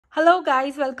Hello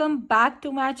guys, welcome back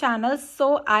to my channel.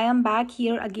 So I am back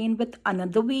here again with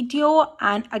another video,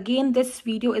 and again this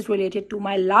video is related to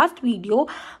my last video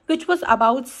which was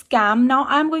about scam. Now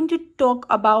I'm going to talk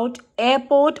about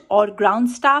airport or ground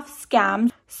staff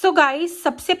scams. So guys,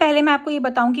 सबसे पहले मैं आपको ये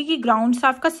बताऊंगी कि ground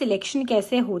staff का selection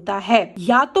कैसे होता है।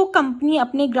 या तो कंपनी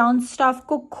अपने ग्राउंड स्टाफ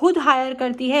को खुद हायर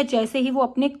करती है, जैसे ही वो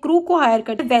अपने क्रू को हायर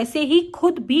करती है वैसे ही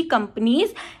खुद भी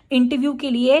कंपनीज इंटरव्यू के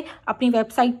लिए अपनी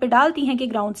वेबसाइट पे डालती हैं कि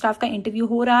ग्राउंड स्टाफ का इंटरव्यू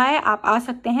हो रहा है, आप आ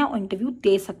सकते हैं और इंटरव्यू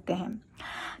दे सकते हैं।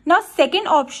 ना सेकेंड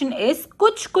ऑप्शन इज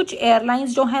कुछ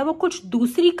एयरलाइंस जो है वो कुछ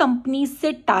दूसरी कंपनी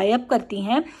से टाई अप करती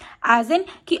हैं, एज इन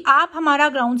कि आप हमारा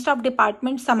ग्राउंड स्टाफ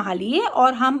डिपार्टमेंट संभालिए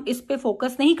और हम इस पे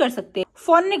फोकस नहीं कर सकते।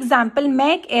 फॉर एन एग्जाम्पल,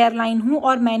 मैं एक एयरलाइन हूं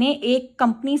और मैंने एक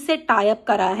कंपनी से टाई अप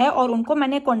करा है और उनको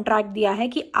मैंने कॉन्ट्रैक्ट दिया है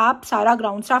कि आप सारा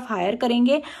ग्राउंड स्टाफ हायर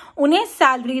करेंगे, उन्हें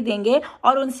सैलरी देंगे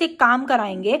और उनसे काम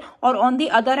कराएंगे, और ऑन दी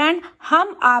अदर हैंड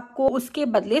हम आपको उसके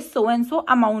बदले सो एंड सो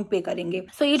अमाउंट पे करेंगे।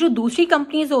 सो ये जो दूसरी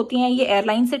कंपनीज होती हैं ये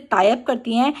एयरलाइन से टाई अप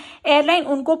करती हैं। एयरलाइन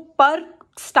उनको पर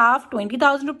स्टाफ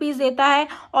 20,000 रुपीज देता है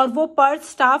और वो पर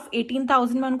स्टाफ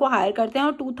 18,000 में उनको हायर करते हैं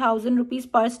और 2,000 रुपीज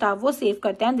पर स्टाफ वो सेव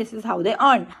करते हैं। This is how they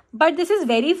earn, but this is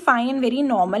very fine and very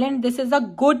normal and this is a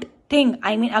good thing.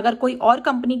 I mean, अगर कोई और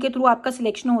कंपनी के थ्रू आपका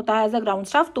सिलेक्शन होता है एज अ ग्राउंड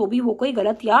स्टाफ तो भी वो कोई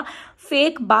गलत या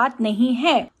फेक बात नहीं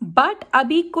है। बट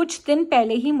अभी कुछ दिन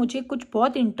पहले ही मुझे कुछ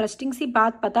बहुत इंटरेस्टिंग सी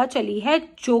बात पता चली है,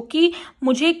 जो कि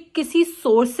मुझे किसी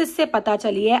सोर्सेज से पता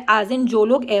चली है, एज इन जो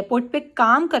लोग एयरपोर्ट पे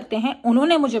काम करते हैं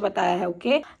उन्होंने मुझे बताया है।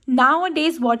 Okay, now a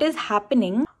days what is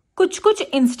happening, कुछ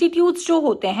इंस्टीट्यूट्स जो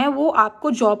होते हैं वो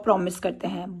आपको जॉब प्रॉमिस करते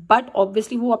हैं, बट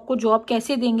ऑब्वियसली वो आपको जॉब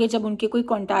कैसे देंगे जब उनके कोई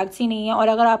कॉन्टैक्ट्स ही नहीं है, और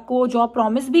अगर आपको जॉब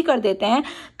प्रॉमिस भी कर देते हैं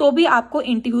तो भी आपको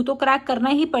इंटरव्यू तो क्रैक करना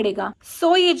ही पड़ेगा।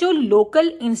 सो ये जो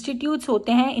लोकल इंस्टीट्यूट्स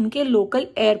होते हैं इनके लोकल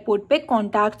एयरपोर्ट पे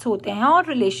कॉन्टैक्ट्स होते हैं और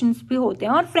रिलेशंस भी होते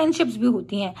हैं और फ्रेंडशिप्स भी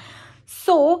होती हैं।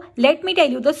 So let me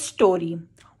tell you the story.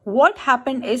 What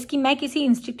happened is कि मैं किसी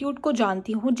इंस्टीट्यूट को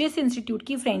जानती हूँ जिस इंस्टीट्यूट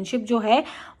की फ्रेंडशिप जो है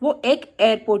वो एक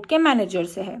एयरपोर्ट के मैनेजर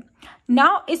से है।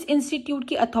 नाउ इस इंस्टीट्यूट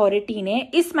की अथॉरिटी ने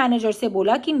इस मैनेजर से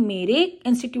बोला कि मेरे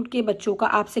इंस्टीट्यूट के बच्चों का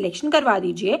आप सिलेक्शन करवा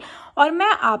दीजिए और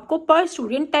मैं आपको पर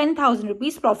स्टूडेंट 10,000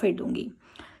 रुपीज प्रॉफिट दूंगी।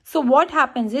 सो व्हाट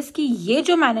हैपेंस इज कि ये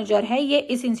जो मैनेजर है ये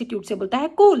इस इंस्टीट्यूट से बोलता है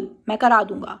कूल, मैं करा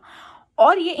दूंगा,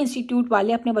 और ये इंस्टीट्यूट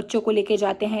वाले अपने बच्चों को लेके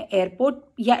जाते हैं एयरपोर्ट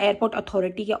या एयरपोर्ट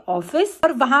अथॉरिटी के ऑफिस,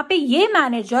 और वहां पे ये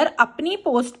मैनेजर अपनी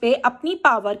पोस्ट पे अपनी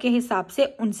पावर के हिसाब से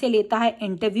उनसे लेता है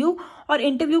इंटरव्यू, और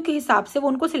इंटरव्यू के हिसाब से वो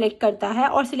उनको सिलेक्ट करता है,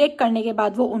 और सिलेक्ट करने के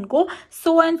बाद वो उनको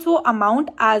so and so amount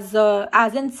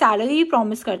as an salary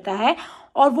promise करता है,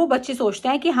 और वो बच्चे सोचते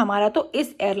हैं कि हमारा तो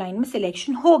इस एयरलाइन में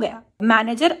सिलेक्शन हो गया।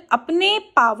 मैनेजर अपने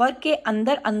पावर के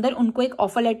अंदर अंदर उनको एक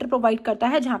ऑफर लेटर प्रोवाइड करता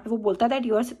है जहां पे वो बोलता है that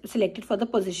you are selected for the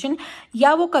position,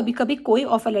 या वो कभी कभी कोई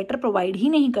ऑफर लेटर प्रोवाइड ही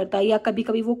नहीं करता, या कभी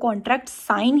कभी वो कॉन्ट्रैक्ट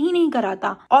साइन ही नहीं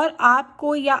कराता, और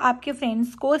आपको या आपके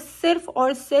फ्रेंड्स को सिर्फ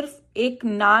और सिर्फ एक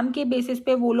नाम के बेसिस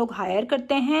पे वो लोग हायर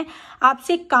करते हैं,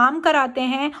 आपसे काम कराते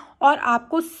हैं और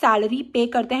आपको सैलरी पे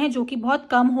करते हैं जो कि बहुत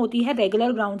कम होती है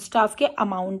रेगुलर ग्राउंड स्टाफ के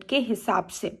अमाउंट के हिसाब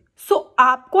से। सो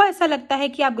आपको ऐसा लगता है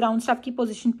कि आप ग्राउंड स्टाफ की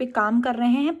पोजीशन पे काम कर रहे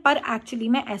हैं, पर एक्चुअली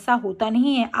में ऐसा होता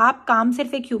नहीं है। आप काम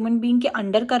सिर्फ एक ह्यूमन बीइंग के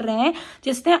अंडर कर रहे हैं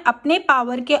जिसने अपने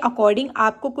पावर के अकॉर्डिंग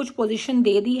आपको कुछ पोजीशन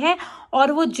दे दी है,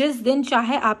 और वो जिस दिन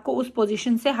चाहे आपको उस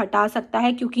पोजीशन से हटा सकता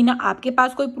है, क्योंकि ना आपके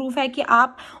पास कोई प्रूफ है कि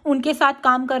आप उनके साथ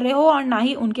काम कर रहे हो और ना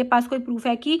ही उनके पास कोई प्रूफ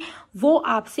है कि वो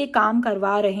आपसे काम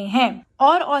करवा रहे हैं।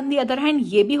 और ऑन दी अदर हैंड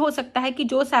ये भी हो सकता है कि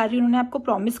जो सैलरी उन्होंने आपको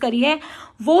प्रॉमिस करी है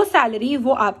वो सैलरी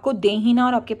वो आपको दे ही ना,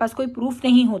 और आपके पास कोई प्रूफ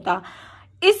नहीं होता।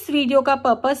 इस वीडियो का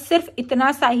पर्पस सिर्फ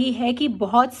इतना सा ही है कि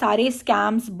बहुत सारे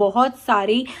स्कैम्स, बहुत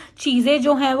सारी चीजें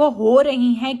जो हैं वो हो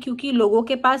रही हैं क्योंकि लोगों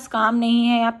के पास काम नहीं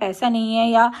है या पैसा नहीं है,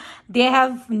 या they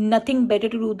have nothing better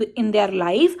to do in their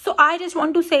life. So I just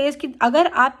want to से कि अगर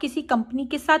आप किसी कंपनी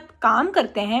के साथ काम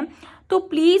करते हैं तो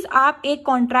प्लीज आप एक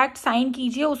कॉन्ट्रैक्ट साइन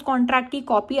कीजिए, उस कॉन्ट्रैक्ट की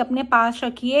कॉपी अपने पास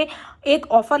रखिए, एक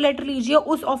ऑफर लेटर लीजिए,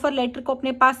 उस ऑफर लेटर को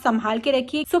अपने पास संभाल के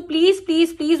रखिए। So please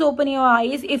please please open your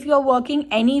eyes if you are working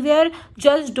anywhere,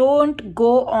 just don't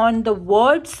go on the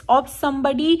words of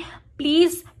somebody,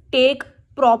 please take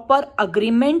proper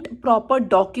agreement, proper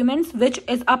documents which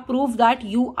is a proof that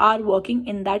you are working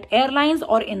in that airlines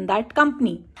or in that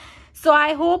company. So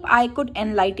I hope I could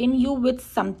enlighten you with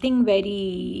something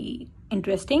very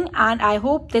interesting, and I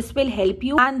hope this will help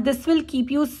you and this will keep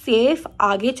you safe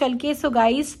आगे चल के. So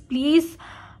guys, please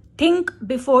think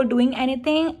before doing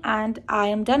anything, and I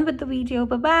am done with the video.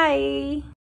 Bye bye.